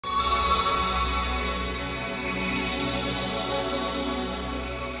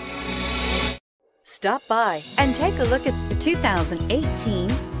Stop by and take a look at the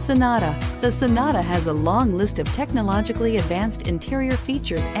 2018 Sonata. The Sonata has a long list of technologically advanced interior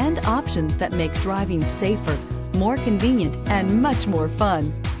features and options that make driving safer, more convenient, and much more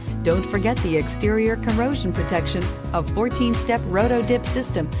fun. Don't forget the exterior corrosion protection, a 14-step roto-dip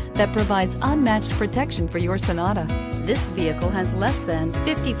system that provides unmatched protection for your Sonata. This vehicle has less than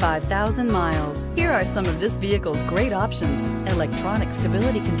 55,000 miles. Here are some of this vehicle's great options: electronic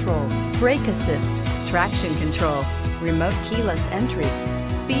stability control, brake assist, traction control, remote keyless entry,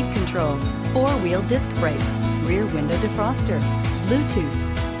 speed control, four-wheel disc brakes, rear window defroster,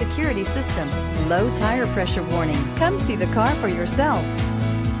 Bluetooth, security system, low tire pressure warning. Come see the car for yourself.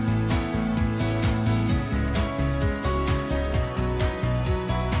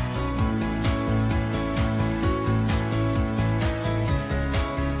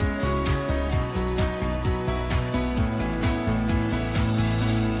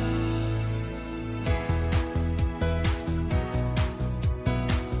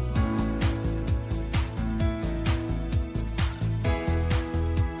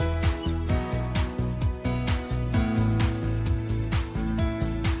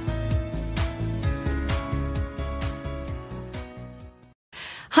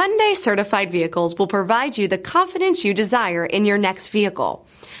 Hyundai certified vehicles will provide you the confidence you desire in your next vehicle.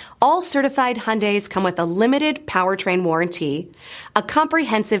 All certified Hyundais come with a limited powertrain warranty, a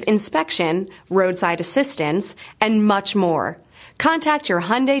comprehensive inspection, roadside assistance, and much more. Contact your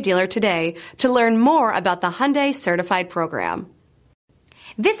Hyundai dealer today to learn more about the Hyundai certified program.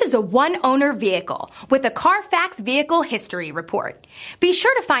 This is a one-owner vehicle with a Carfax Vehicle History Report. Be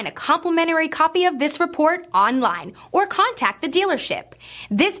sure to find a complimentary copy of this report online or contact the dealership.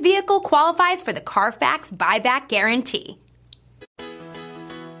 This vehicle qualifies for the Carfax Buyback Guarantee.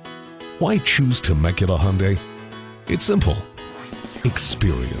 Why choose Temecula Hyundai? It's simple.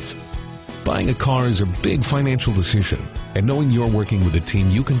 Experience. Buying a car is a big financial decision, and knowing you're working with a team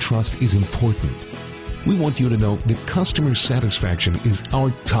you can trust is important. We want you to know that customer satisfaction is our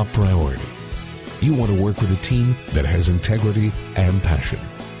top priority. You want to work with a team that has integrity and passion.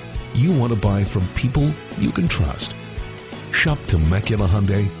 You want to buy from people you can trust. Shop Temecula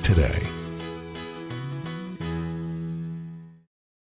Hyundai today.